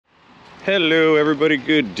Hello everybody,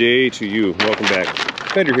 good day to you. Welcome back.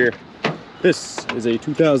 Fender here. This is a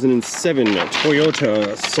 2007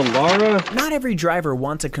 Toyota Solara. Not every driver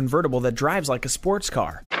wants a convertible that drives like a sports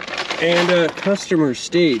car. And customer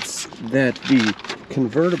states that the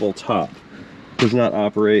convertible top does not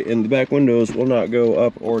operate and the back windows will not go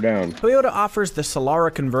up or down. Toyota offers the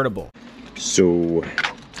Solara convertible. So,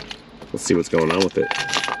 let's see what's going on with it.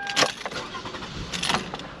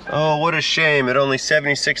 Oh, what a shame. At only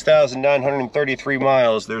 76,933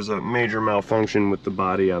 miles, there's a major malfunction with the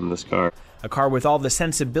body on this car. A car with all the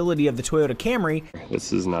sensibility of the Toyota Camry.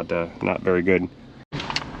 This is not very good.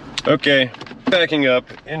 Okay, backing up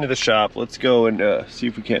into the shop. Let's go and see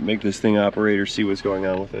if we can't make this thing operate or see what's going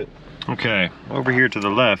on with it. Okay, over here to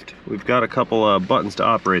the left, we've got a couple buttons to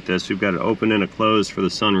operate this. We've got an open and a close for the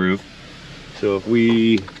sunroof. So if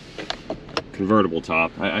we... convertible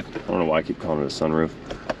top. I don't know why I keep calling it a sunroof.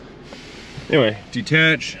 Anyway,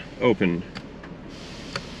 detach, open.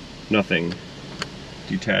 Nothing.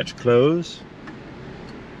 Detach, close.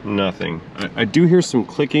 Nothing. I do hear some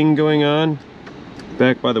clicking going on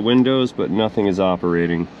back by the windows, but nothing is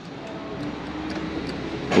operating.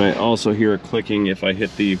 And I also hear a clicking if I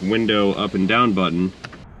hit the window up and down button.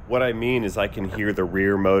 What I mean is I can hear the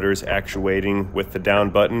rear motors actuating with the down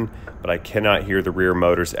button, but I cannot hear the rear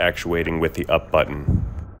motors actuating with the up button.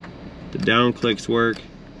 The down clicks work.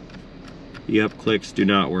 The up clicks do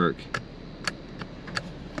not work.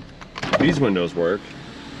 These windows work,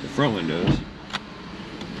 the front windows.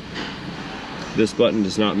 This button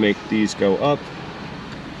does not make these go up,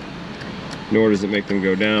 nor does it make them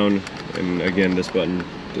go down. And again, this button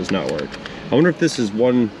does not work. I wonder if this is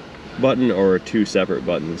one button or two separate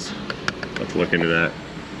buttons. Let's look into that.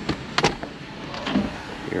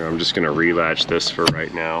 Here, I'm just gonna relatch this for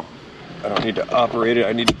right now. I don't need to operate it,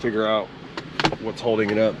 I need to figure out what's holding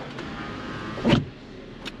it up.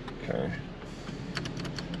 Okay.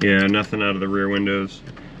 Yeah, nothing out of the rear windows.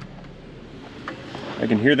 I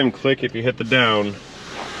can hear them click if you hit the down,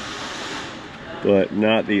 but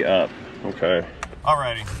not the up. Okay.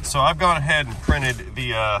 Alrighty, so I've gone ahead and printed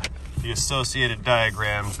the associated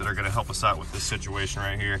diagrams that are going to help us out with this situation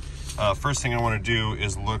right here. First thing I want to do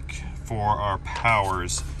is look for our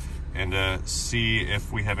powers and see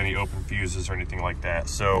if we have any open fuses or anything like that.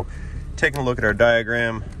 So taking a look at our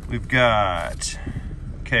diagram, we've got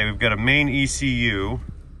a main ECU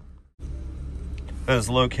that is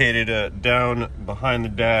located down behind the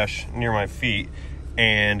dash near my feet,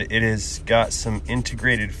 and it has got some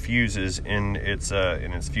integrated fuses in its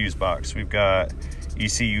fuse box. We've got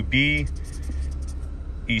ECU B,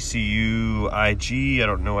 ECU IG, I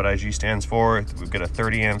don't know what IG stands for. We've got a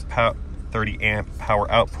 30 amp power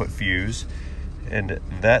output fuse, and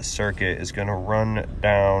that circuit is going to run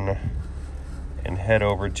down and head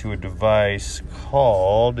over to a device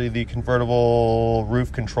called the convertible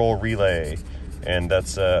roof control relay, and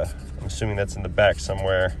that's I'm assuming that's in the back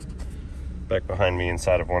somewhere, back behind me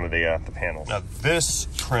inside of one of the panels. Now this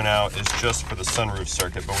printout is just for the sunroof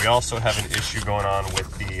circuit, but we also have an issue going on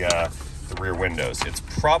with the rear windows. It's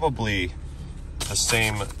probably the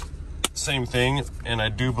same thing, and I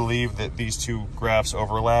do believe that these two graphs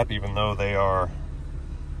overlap, even though they are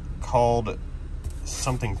called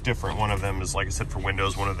something different. One of them is, like I said, for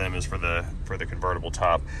windows, one of them is for the convertible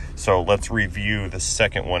top. So let's review the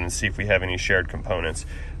second one and see if we have any shared components.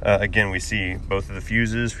 Again, we see both of the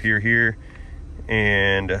fuses here,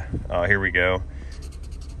 and here we go.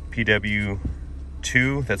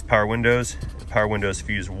 PW2, that's power windows. Power windows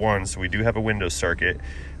fuse 1, so we do have a Windows circuit.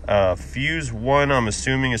 Fuse 1, I'm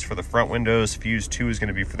assuming, is for the front windows. Fuse 2 is going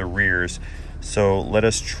to be for the rears. So let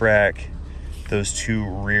us track those two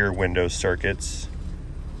rear window circuits.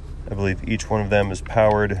 I believe each one of them is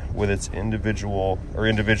powered with its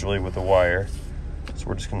individually with a wire. So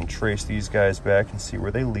we're just going to trace these guys back and see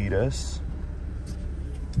where they lead us.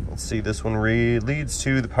 Let's see, this one leads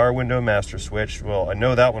to the power window master switch. Well, I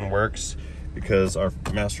know that one works because our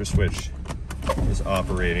master switch is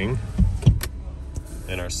operating.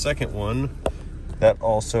 And our second one, that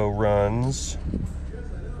also runs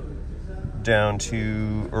down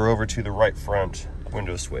to, or over to the right front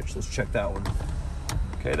window switch. Let's check that one.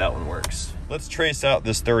 Okay, that one works. Let's trace out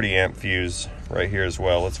this 30 amp fuse right here as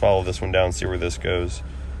well. Let's follow this one down, see where this goes,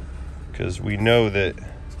 because we know that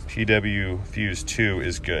PW fuse 2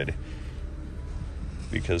 is good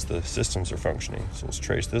because the systems are functioning. So let's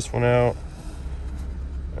trace this one out.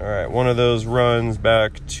 All right, one of those runs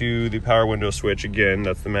back to the power window switch again,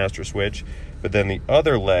 that's the master switch. But then the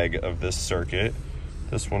other leg of this circuit,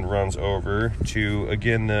 this one runs over to,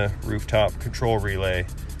 again, the rooftop control relay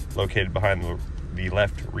located behind the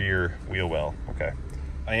left rear wheel well. Okay.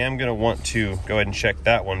 I am going to want to go ahead and check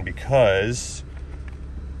that one because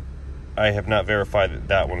I have not verified that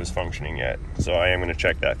that one is functioning yet. So I am going to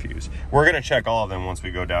check that fuse. We're going to check all of them once we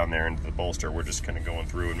go down there into the bolster. We're just kind of going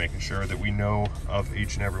through and making sure that we know of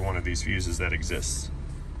each and every one of these fuses that exists.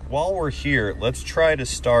 While we're here, let's try to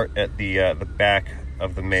start at the back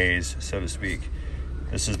of the maze, so to speak.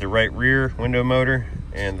 This is the right rear window motor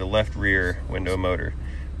and the left rear window motor.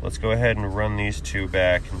 Let's go ahead and run these two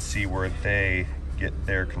back and see where they get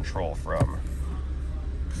their control from.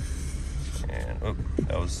 And, oh,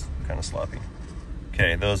 that was kind of sloppy.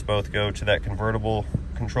 Okay, those both go to that convertible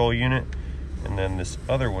control unit. And then this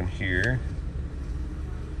other one here,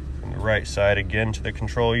 from the right side again to the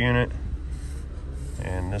control unit.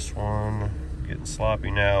 And this one, getting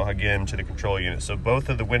sloppy now, again to the control unit. So both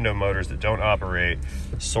of the window motors that don't operate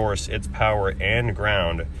source its power and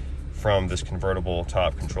ground from this convertible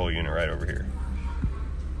top control unit right over here.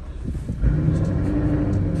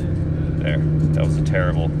 There, that was a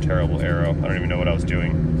terrible, terrible arrow. I don't even know what I was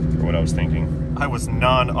doing or what I was thinking. I was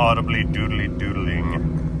non-audibly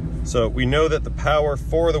doodly-doodling. So we know that the power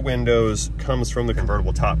for the windows comes from the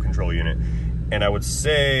convertible top control unit. And I would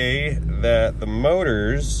say that the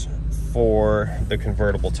motors for the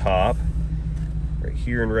convertible top, right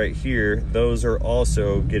here and right here, those are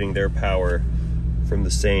also getting their power from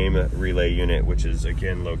the same relay unit, which is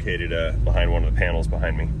again located behind one of the panels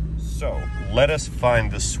behind me. So let us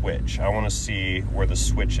find the switch. I want to see where the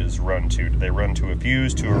switches run to. Do they run to a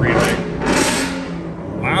fuse, to a relay?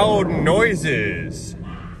 Loud noises.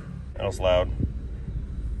 That was loud.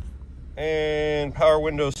 And power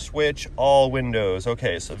window switch, all windows.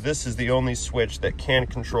 Okay, so this is the only switch that can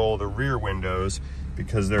control the rear windows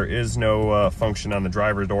because there is no function on the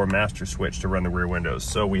driver door master switch to run the rear windows.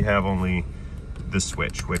 So we have only this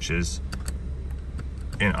switch, which is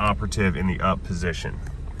inoperative in the up position.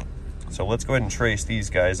 So let's go ahead and trace these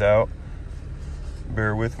guys out.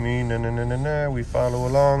 Bear with me, we follow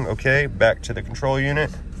along. Okay, back to the control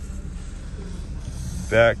unit.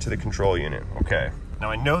 Back to the control unit, okay.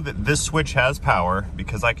 Now I know that this switch has power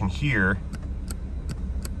because I can hear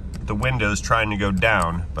the windows trying to go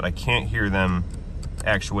down, but I can't hear them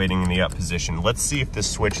actuating in the up position. Let's see if this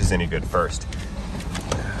switch is any good first.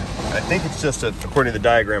 I think it's just, according to the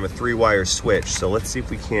diagram, a 3-wire switch. So let's see if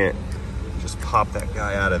we can't just pop that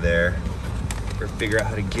guy out of there or figure out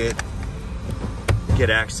how to get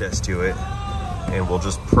access to it. And we'll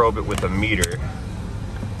just probe it with a meter.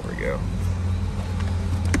 There we go.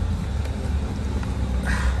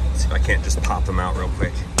 Let's see if I can't just pop them out real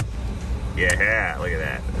quick. Yeah, look at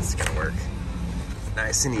that. This is gonna work.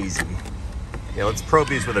 Nice and easy. Yeah, let's probe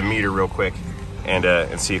these with a meter real quick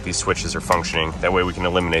and see if these switches are functioning. That way we can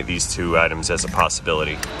eliminate these two items as a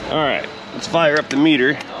possibility. All right, let's fire up the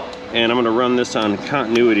meter, and I'm gonna run this on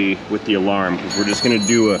continuity with the alarm because we're just gonna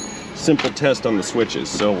do a simple test on the switches.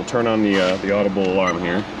 So we'll turn on the audible alarm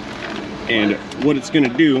here. And what it's gonna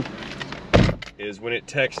do is when it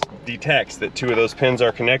detects that 2 of those pins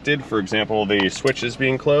are connected, for example, the switch is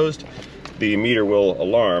being closed, the meter will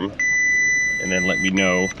alarm and then let me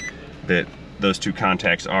know that those 2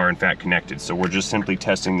 contacts are in fact connected. So we're just simply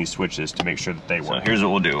testing these switches to make sure that they work. So here's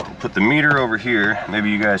what we'll do. Put the meter over here.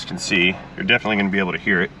 Maybe you guys can see. You're definitely gonna be able to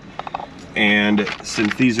hear it. And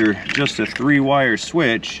since these are just a 3-wire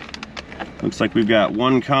switch, looks like we've got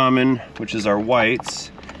one common, which is our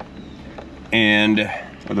whites, and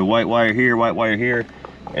the white wire here,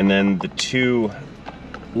 and then the 2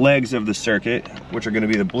 legs of the circuit, which are gonna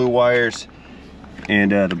be the blue wires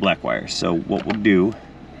and the black wires. So what we'll do,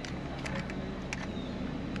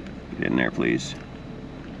 get in there please,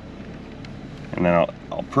 and then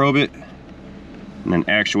I'll probe it and then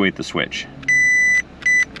actuate the switch.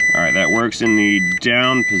 All right, that works in the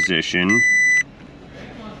down position.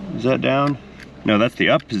 Is that down? No, that's the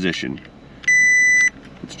up position.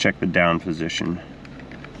 Let's check the down position.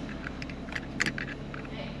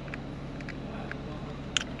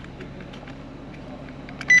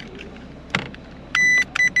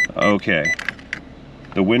 Okay,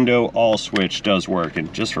 the window all switch does work,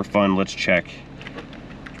 and just for fun, let's check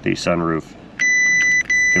the sunroof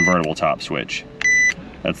convertible top switch.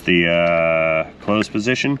 That's the closed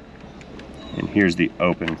position, and here's the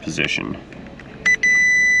open position.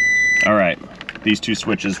 All right, these 2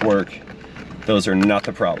 switches work. Those are not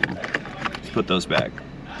the problem. Let's put those back.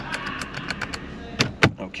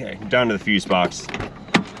 Okay, down to the fuse box.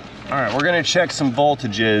 All right, we're gonna check some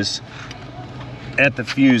voltages at the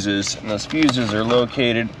fuses, and those fuses are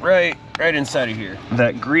located right inside of here.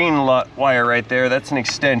 That green wire right there, that's an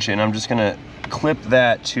extension. I'm just gonna clip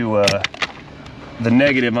that to the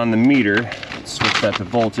negative on the meter. Let's switch that to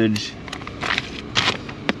voltage.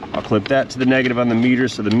 I'll clip that to the negative on the meter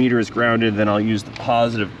so the meter is grounded. Then I'll use the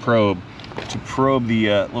positive probe to probe the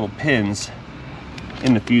little pins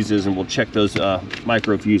in the fuses, and we'll check those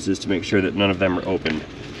micro fuses to make sure that none of them are open.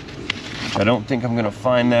 I don't think I'm gonna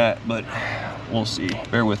find that, but we'll see.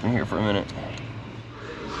 Bear with me here for a minute.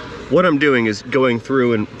 What I'm doing is going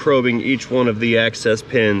through and probing each one of the access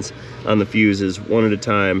pins on the fuses one at a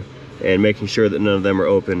time and making sure that none of them are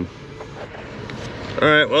open. All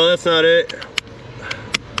right, well, that's not it.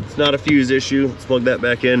 It's not a fuse issue. Let's plug that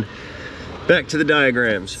back in. Back to the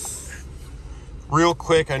diagrams. Real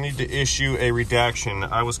quick, I need to issue a redaction.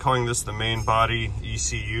 I was calling this the main body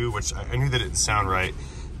ECU, which I knew that didn't sound right.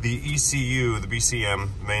 The ECU, the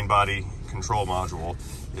BCM, main body control module,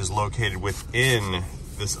 is located within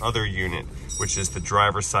this other unit, which is the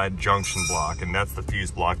driver's side junction block, and that's the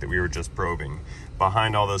fuse block that we were just probing.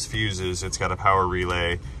 Behind all those fuses, it's got a power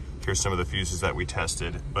relay. Here's some of the fuses that we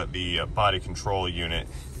tested, but the body control unit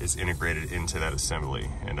is integrated into that assembly,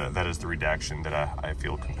 and that is the redaction that I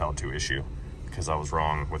feel compelled to issue because I was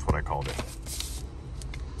wrong with what I called it.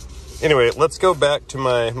 Anyway, let's go back to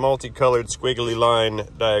my multicolored squiggly line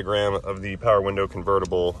diagram of the power window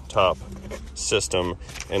convertible top system,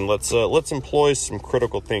 and let's employ some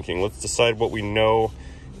critical thinking. Let's decide what we know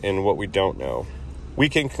and what we don't know. We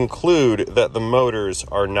can conclude that the motors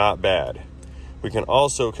are not bad. We can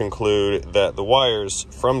also conclude that the wires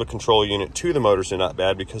from the control unit to the motors are not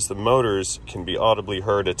bad because the motors can be audibly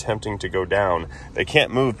heard attempting to go down. They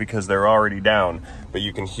can't move because they're already down, but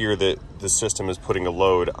you can hear that the system is putting a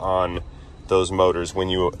load on those motors when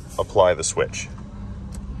you apply the switch.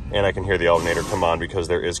 And I can hear the alternator come on because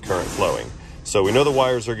there is current flowing. So we know the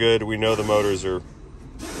wires are good. We know the motors are,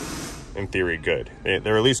 in theory, good.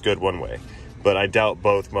 They're at least good one way. But I doubt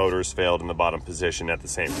both motors failed in the bottom position at the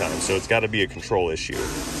same time. So it's got to be a control issue.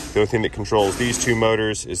 The only thing that controls these two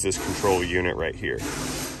motors is this control unit right here.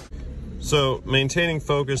 So maintaining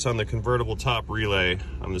focus on the convertible top relay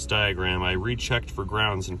on this diagram, I rechecked for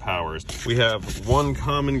grounds and powers. We have one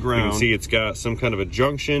common ground. You can see it's got some kind of a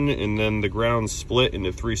junction, and then the grounds split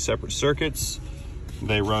into 3 separate circuits.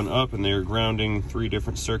 They run up and they're grounding 3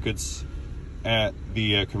 different circuits at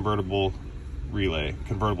the convertible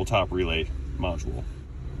top relay module.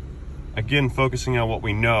 Again, focusing on what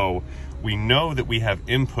we know that we have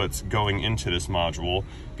inputs going into this module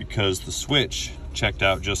because the switch checked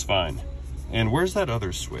out just fine. And where's that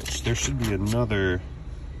other switch? There should be the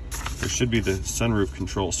sunroof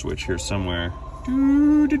control switch here somewhere.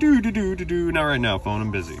 Not right now, phone,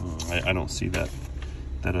 I'm busy. I don't see that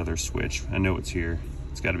other switch. I know it's here.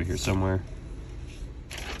 It's got to be here somewhere.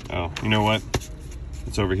 Oh, you know what?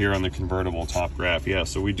 It's over here on the convertible top graph. Yeah,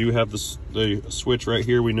 so we do have the switch right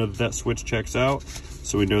here. We know that switch checks out.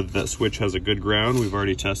 So we know that switch has a good ground. We've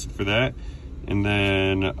already tested for that. And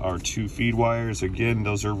then our 2 feed wires, again,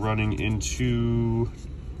 those are running into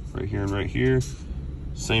right here and right here.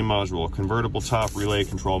 Same module, convertible top relay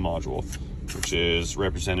control module, which is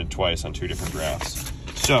represented twice on 2 different graphs.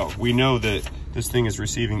 So we know that this thing is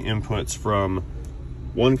receiving inputs from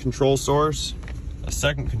one control source, a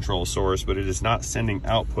second control source, but it is not sending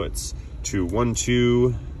outputs to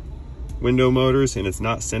 2 window motors, and it's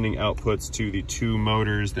not sending outputs to the 2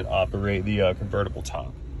 motors that operate the convertible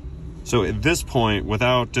top. So at this point,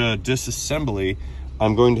 without disassembly,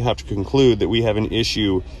 I'm going to have to conclude that we have an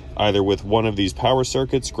issue either with one of these power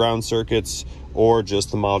circuits, ground circuits, or just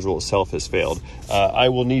the module itself has failed. I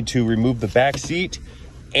will need to remove the back seat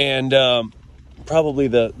and probably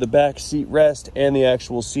the back seat rest and the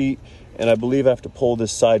actual seat. And I believe I have to pull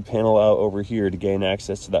this side panel out over here to gain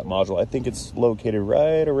access to that module. I think it's located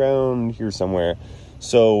right around here somewhere.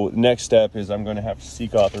 So next step is I'm going to have to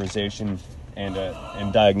seek authorization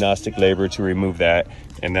and diagnostic labor to remove that,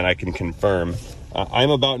 and then I can confirm.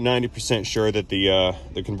 I'm about 90% sure that the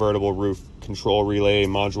convertible roof control relay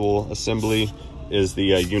module assembly is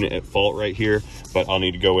the unit at fault right here, but I'll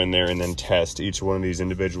need to go in there and then test each one of these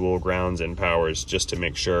individual grounds and powers just to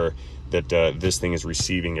make sure that this thing is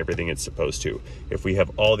receiving everything it's supposed to. If we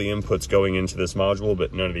have all the inputs going into this module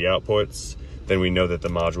but none of the outputs, then we know that the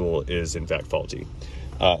module is in fact faulty.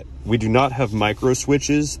 We do not have micro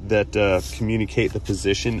switches that communicate the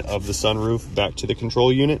position of the sunroof back to the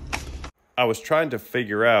control unit. I was trying to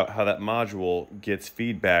figure out how that module gets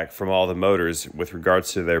feedback from all the motors with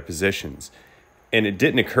regards to their positions. And it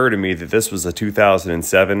didn't occur to me that this was a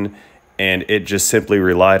 2007 and it just simply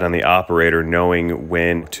relied on the operator knowing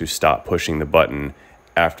when to stop pushing the button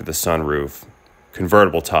after the sunroof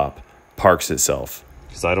convertible top parks itself.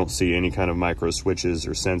 Because I don't see any kind of micro switches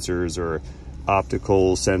or sensors or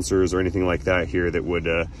optical sensors or anything like that here that would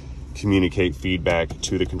communicate feedback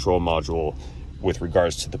to the control module with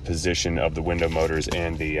regards to the position of the window motors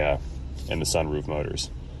and the sunroof motors.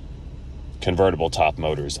 Convertible top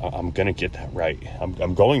motors. I'm gonna get that right.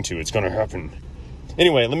 I'm going to. It's gonna happen.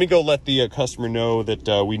 Anyway, let me go let the customer know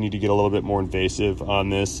that we need to get a little bit more invasive on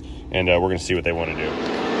this, and we're gonna see what they want to do.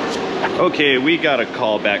 Okay, we got a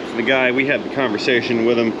call back from the guy. We had the conversation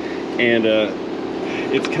with him, and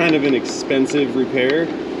it's kind of an expensive repair,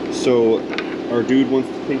 so our dude wants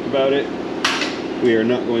to think about it. We are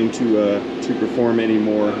not going to perform any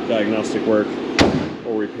more diagnostic work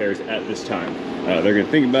or repairs at this time. They're going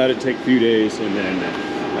to think about it, take a few days, and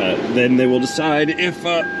then they will decide if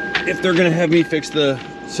they're going to have me fix the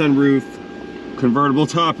sunroof, convertible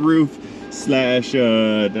top roof slash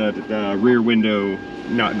rear window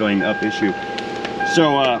not going up issue.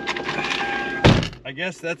 So I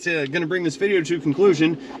guess that's gonna bring this video to a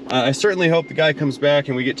conclusion. I certainly hope the guy comes back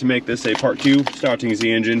and we get to make this a part 2, starting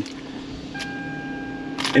the engine.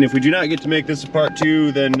 And if we do not get to make this a part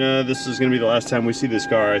 2, then this is gonna be the last time we see this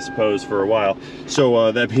car, I suppose, for a while.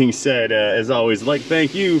 So that being said, as always, I'd like to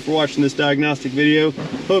thank you for watching this diagnostic video.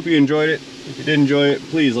 Hope you enjoyed it. If you did enjoy it,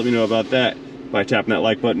 please let me know about that by tapping that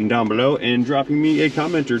like button down below and dropping me a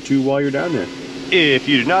comment or two while you're down there. If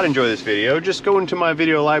you did not enjoy this video, just go into my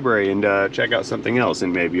video library and check out something else,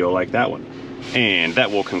 and maybe you'll like that one. And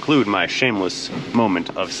that will conclude my shameless moment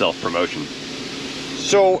of self-promotion.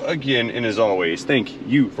 So again, and as always, thank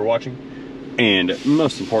you for watching. And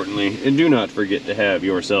most importantly, do not forget to have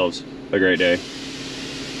yourselves a great day.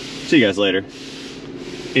 See you guys later.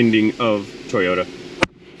 Ending of Toyota.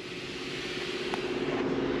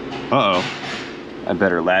 Uh-oh. I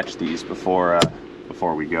better latch these before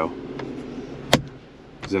we go.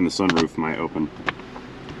 Then the sunroof might open.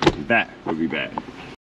 That would be bad.